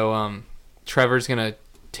 So Trevor's going to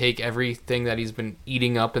take everything that he's been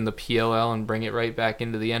eating up in the PLL and bring it right back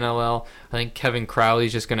into the NLL. I think Kevin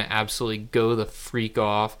Crowley's just going to absolutely go the freak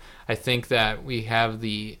off. I think that we have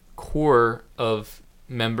the core of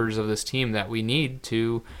members of this team that we need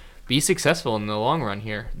to be successful in the long run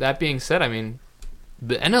here. That being said, I mean,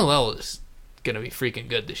 the NLL is going to be freaking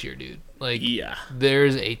good this year, dude. Like, yeah.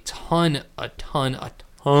 There's a ton of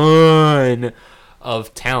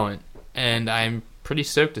talent, and I'm pretty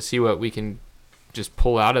stoked to see what we can just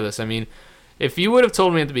pull out of this. I mean, if you would have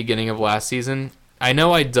told me at the beginning of last season, I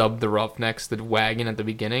know I dubbed the Roughnecks the wagon at the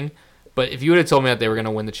beginning, but if you would have told me that they were going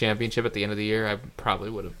to win the championship at the end of the year, I probably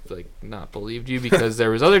would have not believed you because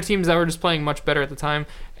there was other teams that were just playing much better at the time,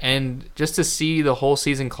 and just to see the whole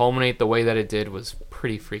season culminate the way that it did was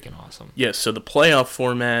pretty freaking awesome. Yes, so the playoff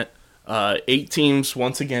format, 8 teams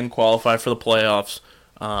once again qualify for the playoffs.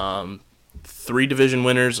 3 division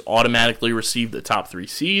winners automatically receive the top 3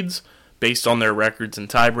 seeds based on their records and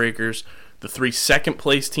tiebreakers. The 3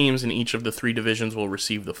 second-place teams in each of the 3 divisions will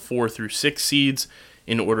receive the 4 through 6 seeds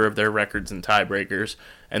in order of their records and tiebreakers.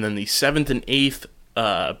 And then the 7th and 8th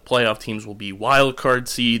playoff teams will be wild card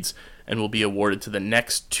seeds and will be awarded to the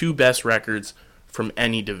next 2 best records from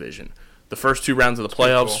any division. The first 2 rounds of the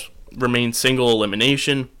playoffs remain single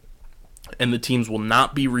elimination, and the teams will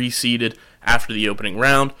not be reseeded after the opening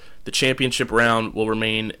round. The championship round will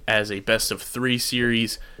remain as a best-of-3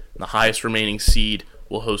 series. The highest remaining seed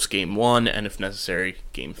will host Game 1 and, if necessary,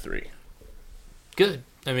 Game 3. Good.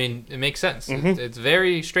 I mean, it makes sense. Mm-hmm. It's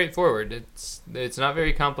very straightforward. It's not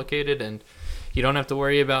very complicated, and you don't have to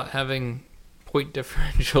worry about having point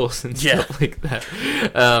differentials and stuff like that.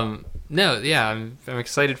 I'm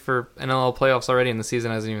excited for NLL playoffs already, and the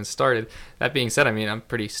season hasn't even started. That being said, I mean, I'm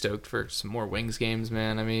pretty stoked for some more Wings games,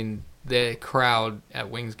 man. I mean, the crowd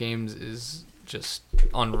at Wings games is just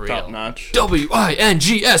unreal. Top notch.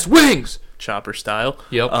 WINGS Wings! Chopper style.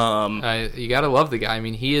 Yep. You gotta love the guy. I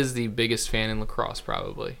mean, he is the biggest fan in lacrosse,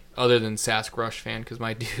 probably, other than Sask Rush fan, because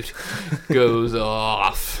my dude goes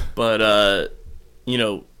off. But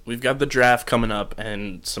we've got the draft coming up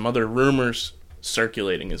and some other rumors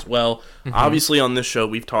circulating as well. Mm-hmm. Obviously, on this show,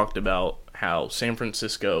 we've talked about how San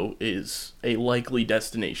Francisco is a likely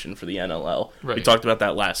destination for the NLL. Right. We talked about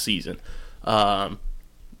that last season.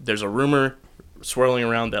 There's a rumor swirling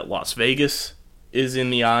around that Las Vegas is in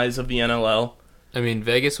the eyes of the NLL. I mean,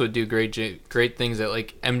 Vegas would do great things at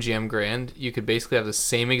like MGM Grand. You could basically have the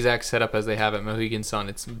same exact setup as they have at Mohegan Sun.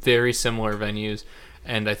 It's very similar venues,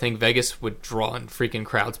 and I think Vegas would draw in freaking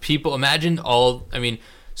crowds. People, imagine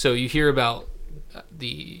so you hear about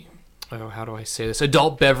how do I say this?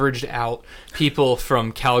 Adult beveraged out people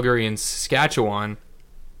from Calgary and Saskatchewan.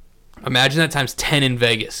 Imagine that times 10 in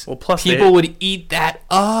Vegas. Well, plus people would eat that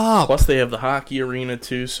up. Plus, they have the hockey arena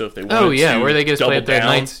too. So if they wanted where they get to play at their down,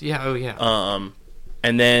 nights. Yeah.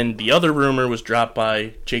 And then the other rumor was dropped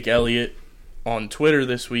by Jake Elliott on Twitter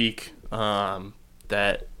this week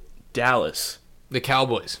that Dallas, the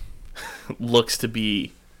Cowboys, looks to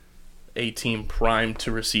be a team primed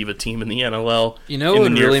to receive a team in the NLL. You know what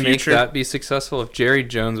would really make that be successful? If Jerry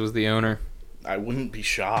Jones was the owner. I wouldn't be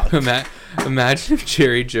shocked. Imagine if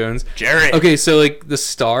Jerry Jones... Jerry! Okay, so, like, the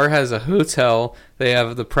Star has a hotel. They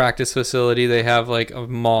have the practice facility. They have, like, a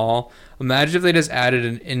mall. Imagine if they just added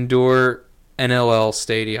an indoor NLL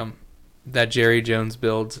stadium that Jerry Jones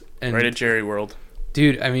builds. And, right at Jerry World.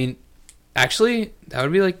 Dude, I mean, actually, that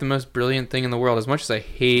would be, like, the most brilliant thing in the world. As much as I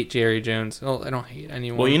hate Jerry Jones. Well, I don't hate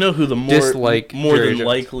anyone. Well, you know who the more than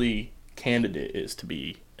likely candidate is to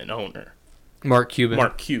be an owner? Mark Cuban.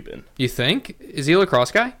 Mark Cuban. You think? Is he a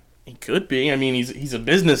lacrosse guy? He could be. I mean, he's a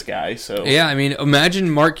business guy, so Yeah, I mean, imagine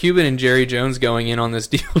Mark Cuban and Jerry Jones going in on this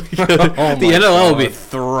deal. The my NLL will be God.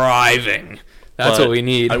 thriving. That's But what we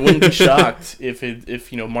need. I wouldn't be shocked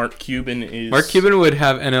if Mark Cuban is Mark Cuban would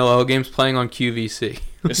have NLL games playing on QVC.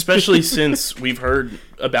 especially since we've heard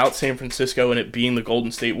about San Francisco and it being the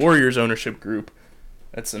Golden State Warriors ownership group.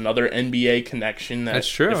 That's another NBA connection. That's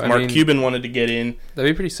true. If I Mark mean, Cuban wanted to get in,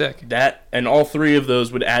 That'd be pretty sick. that and all three of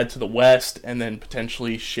those would add to the West and then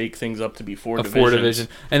potentially shake things up to be four divisions.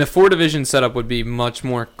 And the 4-division setup would be much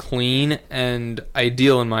more clean and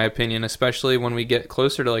ideal, in my opinion, especially when we get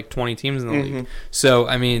closer to like 20 teams in the league. So,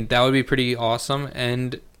 I mean, that would be pretty awesome.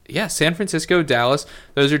 And yeah, San Francisco, Dallas,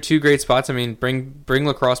 those are two great spots. I mean, bring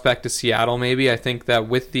lacrosse back to Seattle maybe. I think that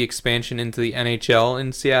with the expansion into the NHL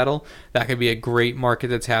in Seattle, that could be a great market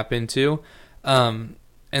to tap into. And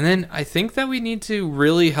then I think that we need to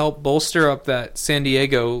really help bolster up that San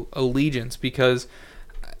Diego allegiance, because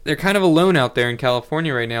they're kind of alone out there in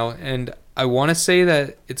California right now. And I want to say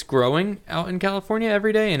that it's growing out in California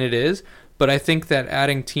every day, and it is. But I think that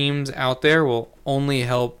adding teams out there will only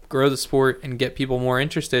help grow the sport and get people more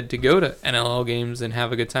interested to go to NLL games and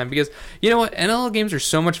have a good time. Because, you know what? NLL games are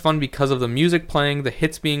so much fun because of the music playing, the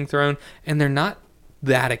hits being thrown, and they're not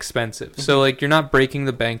that expensive. So, like, you're not breaking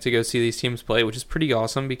the bank to go see these teams play, which is pretty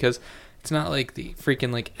awesome, because it's not like the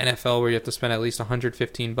freaking, like, NFL where you have to spend at least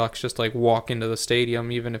 $115 just to, like, walk into the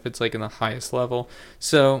stadium, even if it's, like, in the highest level.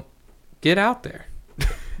 So, get out there.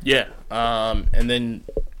 Yeah. And then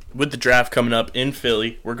with the draft coming up in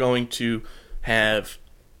Philly, we're going to have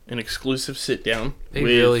an exclusive sit down. They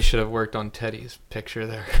really should have worked on Teddy's picture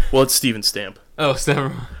there. Well, it's Steven Stamp. Oh, never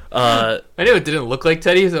mind. I knew it didn't look like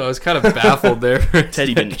Teddy, so I was kind of baffled there.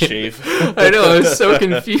 Teddy didn't shave. I know, I was so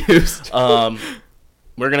confused. We're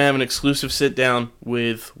going to have an exclusive sit down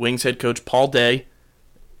with Wings head coach Paul Day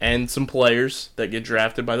and some players that get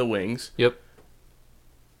drafted by the Wings. Yep.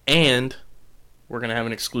 And we're going to have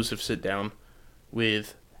an exclusive sit down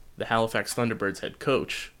with the Halifax Thunderbirds head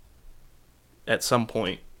coach at some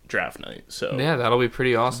point draft night. So yeah, that'll be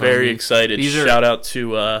pretty awesome. Very excited. Shout out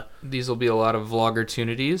to these will be a lot of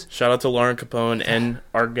vloggertunities. Shout out to Lauren Capone and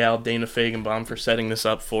our gal Dana Fagenbaum for setting this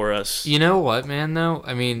up for us. You know what, man, though?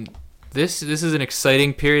 I mean, this is an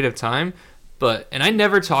exciting period of time, and I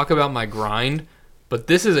never talk about my grind, but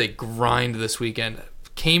this is a grind this weekend.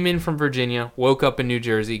 Came in from Virginia, woke up in New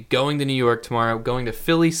Jersey, going to New York tomorrow, going to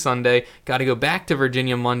Philly Sunday, got to go back to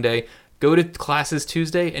Virginia Monday, go to classes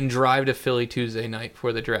Tuesday, and drive to Philly Tuesday night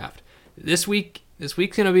for the draft. This week's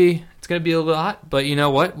gonna be a lot, but you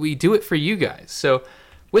know what? We do it for you guys. So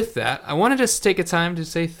with that, I want to just take a time to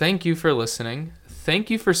say thank you for listening.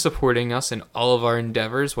 Thank you for supporting us in all of our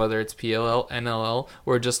endeavors, whether it's PLL, NLL,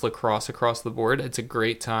 or just lacrosse across the board. It's a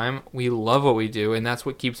great time. We love what we do, and that's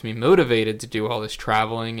what keeps me motivated to do all this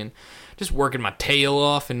traveling and just working my tail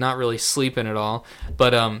off and not really sleeping at all.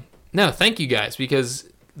 But no, thank you guys, because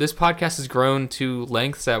this podcast has grown to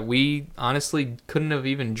lengths that we honestly couldn't have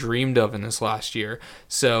even dreamed of in this last year.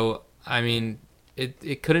 So, I mean,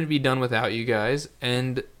 it couldn't be done without you guys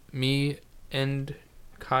and me and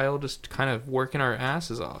Kyle just kind of working our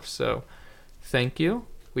asses off. So thank you.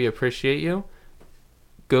 We appreciate you.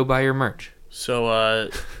 Go buy your merch. So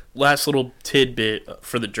last little tidbit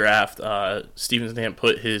for the draft. Steven Stamp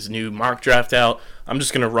put his new mock draft out. I'm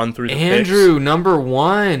just going to run through the Andrew, picks. number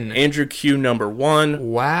 1. Andrew Q, number 1.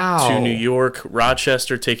 Wow. To New York.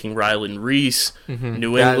 Rochester taking Ryland Reese.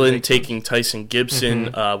 New England taking Tyson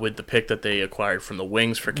Gibson with the pick that they acquired from the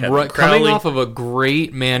Wings for Kevin Crowley. Coming off of a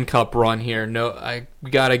great Man Cup run here. I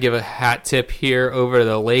got to give a hat tip here over to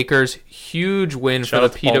the Lakers. Huge win Shout for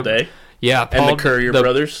out the to Paul Day. Yeah, and the Courier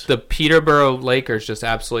brothers. The Peterborough Lakers just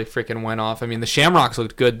absolutely freaking went off. I mean, the Shamrocks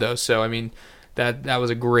looked good, though, so, I mean, that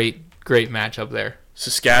was a great matchup there.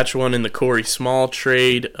 Saskatchewan in the Corey Small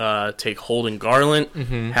trade take Holden Garland.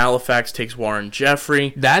 Halifax takes Warren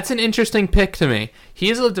Jeffrey. That's an interesting pick to me.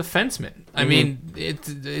 He is a defenseman. I mean,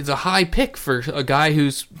 it's a high pick for a guy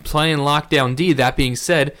who's playing lockdown D. That being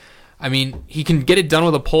said, I mean, he can get it done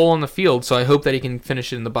with a pole on the field, so I hope that he can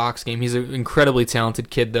finish it in the box game. He's an incredibly talented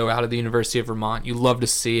kid, though, out of the University of Vermont. You love to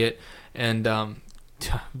see it. And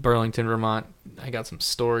Burlington, Vermont, I got some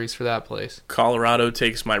stories for that place. Colorado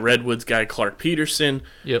takes my Redwoods guy, Clark Peterson.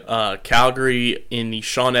 Yep. Calgary, in the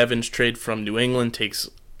Sean Evans trade from New England, takes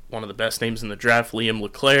one of the best names in the draft, Liam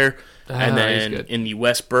LeClaire. And then in the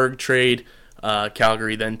West Berg trade,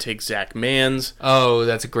 Calgary then takes Zach Mans. Oh,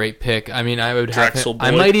 that's a great pick. I mean, I would have Drexel him, Boyd.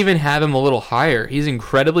 I might even have him a little higher. He's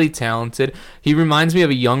incredibly talented. He reminds me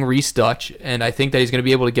of a young Reese Dutch, and I think that he's going to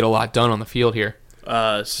be able to get a lot done on the field here.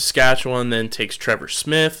 Saskatchewan then takes Trevor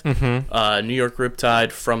Smith. New York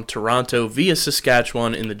Riptide from Toronto via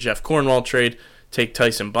Saskatchewan in the Jeff Cornwall trade take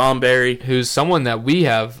Tyson Bomberry, who's someone that we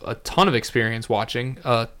have a ton of experience watching.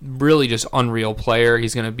 Really just unreal player.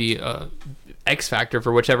 He's going to be a X factor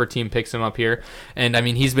for whichever team picks him up here. And I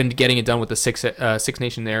mean, he's been getting it done with the Six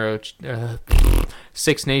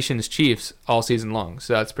Nations Chiefs all season long.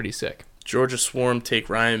 So that's pretty sick. Georgia Swarm take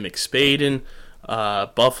Ryan McSpaden.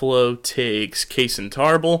 Buffalo takes Kaysen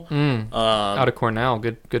Tarble. Out of Cornell.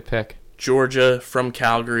 Good pick. Georgia from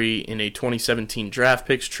Calgary in a 2017 draft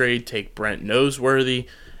picks trade take Brent Noseworthy.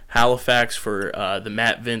 Halifax for the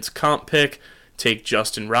Matt Vince comp pick take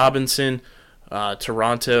Justin Robinson.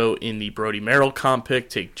 Toronto in the Brody Merrill comp pick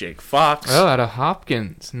take Jake Fox. Oh, out of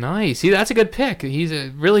Hopkins. Nice. See, that's a good pick. He's a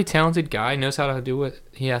really talented guy, knows how to do what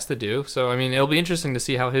he has to do. So, I mean, it'll be interesting to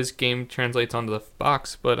see how his game translates onto the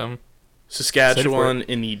box. But Saskatchewan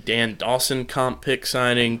in the Dan Dawson comp pick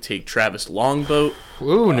signing take Travis Longboat.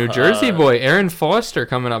 Ooh, New Jersey boy. Aaron Foster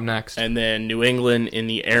coming up next. And then New England in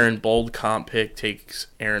the Aaron Bold comp pick takes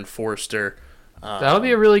Aaron Forster. That'll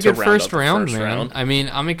be a really good first round, man. Round. I mean,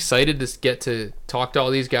 I'm excited to get to talk to all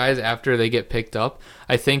these guys after they get picked up.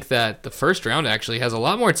 I think that the first round actually has a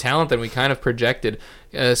lot more talent than we kind of projected,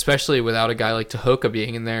 especially without a guy like Tehoka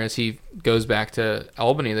being in there as he goes back to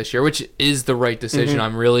Albany this year, which is the right decision.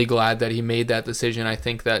 I'm really glad that he made that decision. I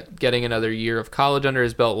think that getting another year of college under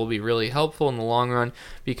his belt will be really helpful in the long run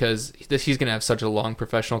because he's going to have such a long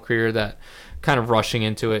professional career that kind of rushing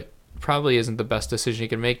into it probably isn't the best decision he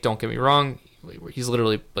can make. Don't get me wrong. He's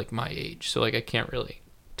literally like my age, so like I can't really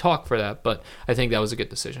talk for that, but I think that was a good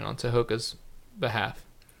decision on Tehoka's behalf.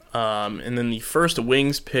 And then the first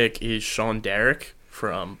Wings pick is Sean Derrick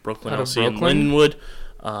from Brooklyn LC in Brooklyn?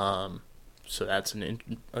 Lindenwood. So that's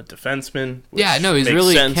a defenseman. Yeah, no, he's makes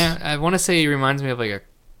really. sense. I want to say he reminds me of like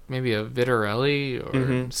maybe a Vitarelli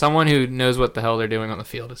or someone who knows what the hell they're doing on the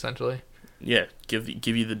field, essentially. Yeah, give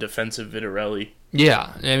you the defensive Vitarelli.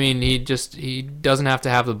 Yeah, I mean, he doesn't have to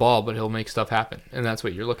have the ball, but he'll make stuff happen, and that's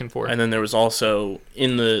what you're looking for. And then there was also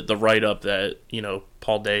in the write-up that,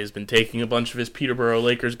 Paul Day has been taking a bunch of his Peterborough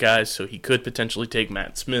Lakers guys, so he could potentially take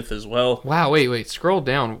Matt Smith as well. Wow, wait, scroll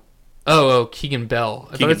down. Oh, Keegan Bell.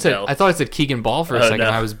 I thought it said Keegan Ball for a second. No.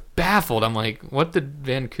 I was baffled. I'm like, what did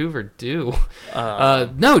Vancouver do?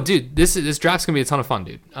 No, dude, this draft's gonna be a ton of fun,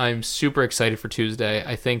 dude. I'm super excited for Tuesday.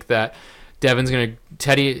 I think that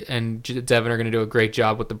Teddy and Devin are going to do a great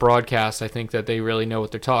job with the broadcast. I think that they really know what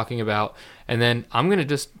they're talking about. And then I'm going to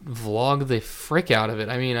just vlog the frick out of it.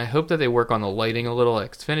 I mean, I hope that they work on the lighting a little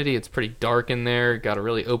at Xfinity. It's pretty dark in there. Got to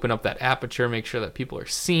really open up that aperture, make sure that people are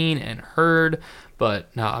seen and heard.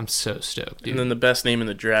 But no, I'm so stoked, dude. And then the best name in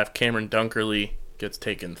the draft, Cameron Dunkerley, gets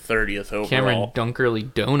taken 30th overall. Cameron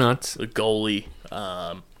Dunkerley Donuts. The goalie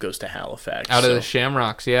goes to Halifax. Out of the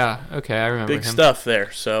Shamrocks, yeah. Okay, I remember big him. stuff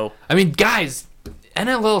there. So I mean, guys,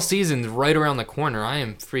 NLL season's right around the corner. I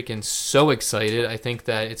am freaking so excited. I think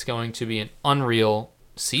that it's going to be an unreal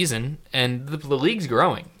season, and the league's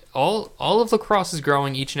growing. All of lacrosse is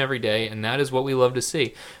growing each and every day, and that is what we love to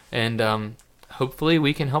see. And hopefully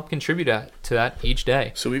we can help contribute to that each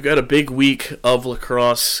day. So we've got a big week of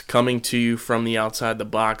lacrosse coming to you from the Outside the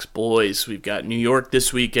Box boys. We've got New York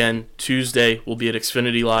this weekend. Tuesday, we'll be at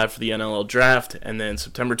Xfinity Live for the NLL Draft. And then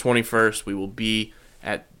September 21st, we will be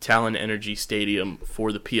at Talon Energy Stadium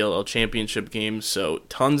for the PLL Championship games. So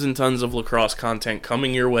tons and tons of lacrosse content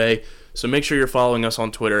coming your way. So make sure you're following us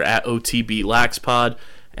on Twitter at OTBLaxPod.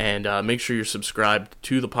 And make sure you're subscribed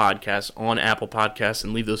to the podcast on Apple Podcasts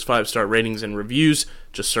and leave those 5-star ratings and reviews.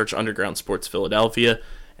 Just search Underground Sports Philadelphia,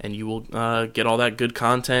 and you will get all that good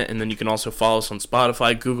content. And then you can also follow us on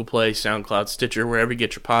Spotify, Google Play, SoundCloud, Stitcher, wherever you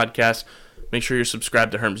get your podcasts. Make sure you're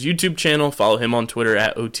subscribed to Herm's YouTube channel. Follow him on Twitter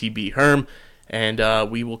at OTBHerm. And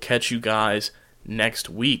we will catch you guys next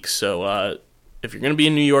week. So if you're going to be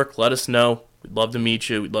in New York, let us know. We'd love to meet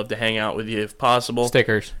you. We'd love to hang out with you if possible.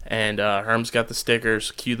 Stickers. And Herm's got the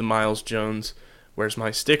stickers. Cue the Miles Jones. Where's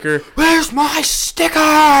my sticker? Where's my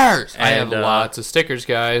stickers? I have And, lots of stickers,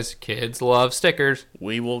 guys. Kids love stickers.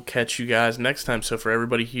 We will catch you guys next time. So for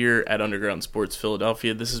everybody here at Underground Sports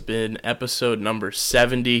Philadelphia, this has been episode number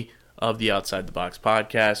 70 of the Outside the Box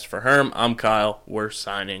podcast. For Herm, I'm Kyle. We're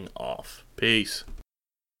signing off. Peace.